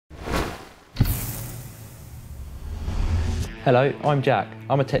Hello, I'm Jack.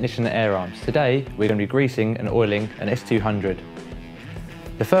 I'm a technician at Air Arms. Today we're going to be greasing and oiling an S200.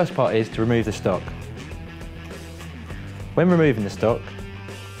 The first part is to remove the stock. When removing the stock,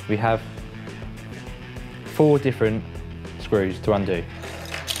 we have 4 different screws to undo.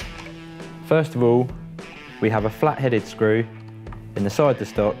 First of all, we have a flat-headed screw in the side of the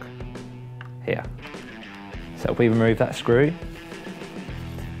stock here. So if we remove that screw,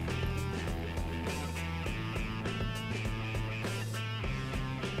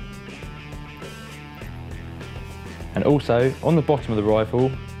 and also on the bottom of the rifle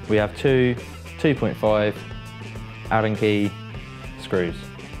we have two 2.5 Allen key screws.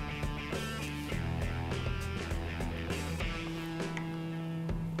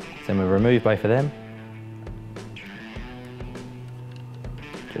 Then we'll remove both of them,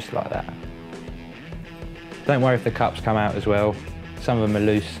 just like that. Don't worry if the cups come out as well. Some of them are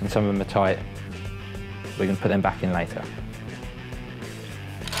loose and some of them are tight. We can put them back in later.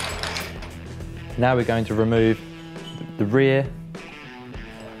 Now we're going to remove the rear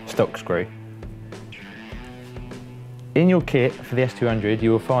stock screw. In your kit for the S200 you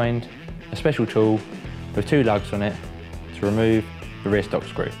will find a special tool with 2 lugs on it to remove the rear stock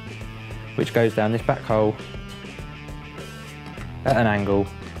screw, which goes down this back hole at an angle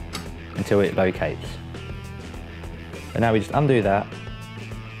until it locates. And now we just undo that.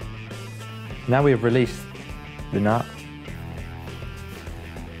 Now we have released the nut.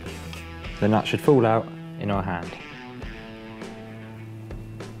 The nut should fall out in our hand.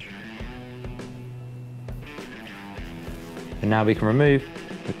 And now we can remove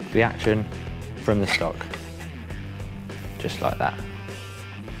the action from the stock, just like that.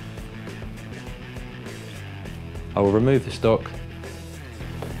 I will remove the stock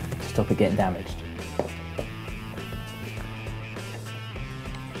to stop it getting damaged.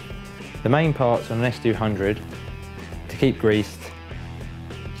 The main parts on an S200 to keep greased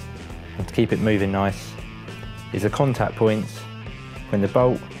and to keep it moving nice is the contact points when the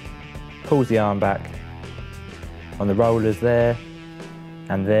bolt pulls the arm back, on the rollers there,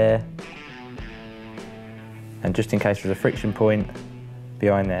 and just in case there's a friction point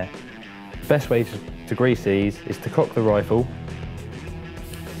behind there. The best way to grease these is to cock the rifle,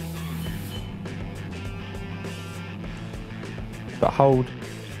 but hold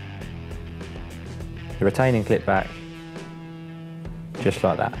the retaining clip back, just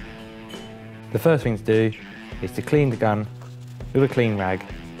like that. The first thing to do is to clean the gun with a clean rag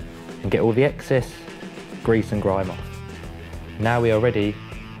and get all the excess grease and grime off. Now we are ready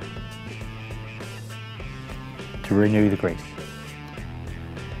to renew the grease.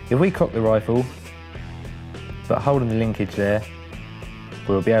 If we cock the rifle, but holding the linkage there,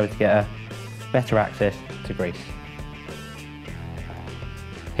 we'll be able to get a better access to grease.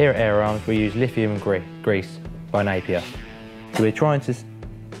 Here at Air Arms we use lithium grease by Napier. So we're trying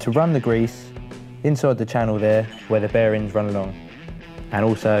to run the grease inside the channel there where the bearings run along, and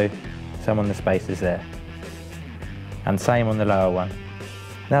also some on the spacers there, and same on the lower one.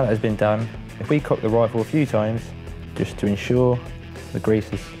 Now that has been done, if we cock the rifle a few times just to ensure the grease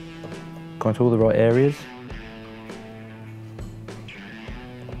has gone to all the right areas.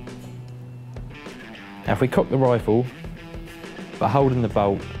 Now if we cock the rifle but holding the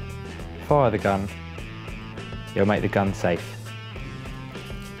bolt, fire the gun, it'll make the gun safe.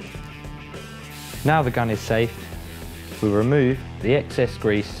 Now the gun is safe, we'll remove the excess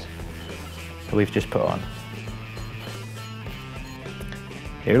grease that we've just put on.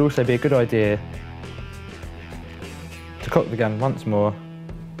 It would also be a good idea to cock the gun once more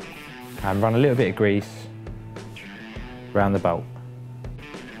and run a little bit of grease around the bolt.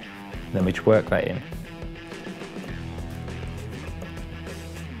 Then we just work that in.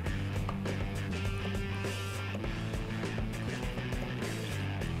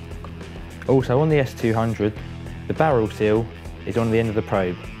 Also on the S200, the barrel seal is on the end of the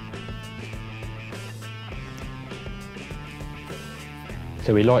probe.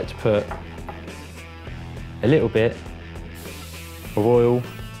 So we like to put a little bit of oil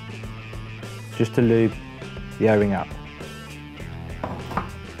just to lube the O-ring up.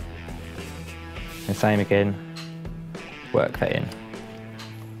 And same again, work that in.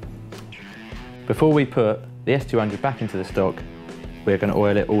 Before we put the S200 back into the stock, we're going to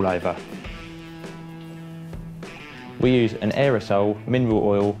oil it all over. We use an aerosol mineral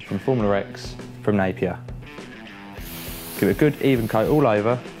oil from Formula X from Napier. Give it a good even coat all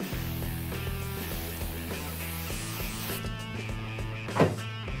over.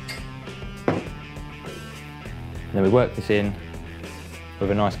 And then we work this in with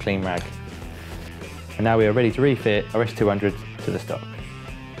a nice clean rag. And now we are ready to refit our S200 to the stock.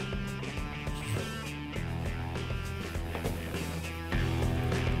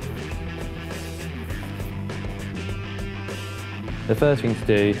 The first thing to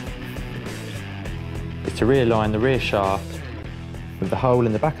do is to realign the rear shaft with the hole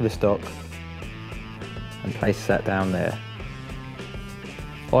in the back of the stock and place that down there.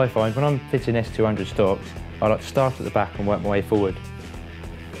 I find when I'm fitting S200 stocks, I like to start at the back and work my way forward.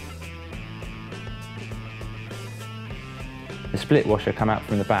 The split washer come out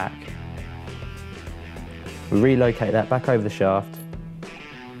from the back. We relocate that back over the shaft.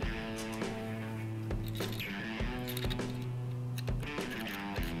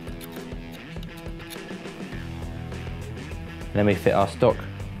 And then we fit our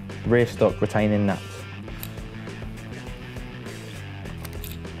rear stock retaining nuts.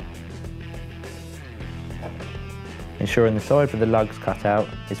 Ensuring the side where the lug's cut out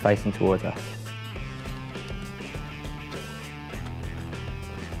is facing towards us.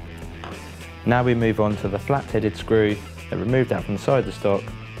 Now we move on to the flat-headed screw that we removed out from the side of the stock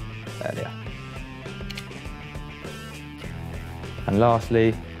earlier. And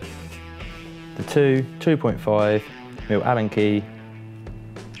lastly, the two 2.5mm Allen key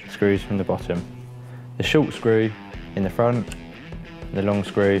screws from the bottom. The short screw in the front, and the long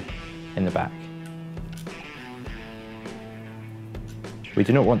screw in the back. We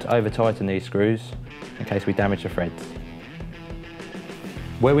do not want to over tighten these screws in case we damage the threads.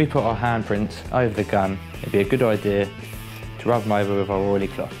 Where we put our handprints over the gun, it'd be a good idea to rub them over with our oily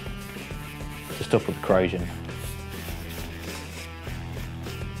cloth to stop with corrosion.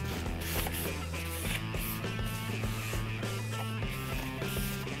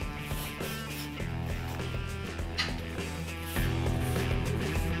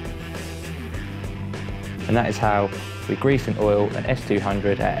 And that is how we grease and oil an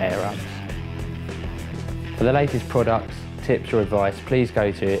S200 at Air Arms. For the latest products, tips or advice, please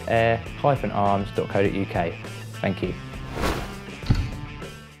go to air-arms.co.uk. Thank you.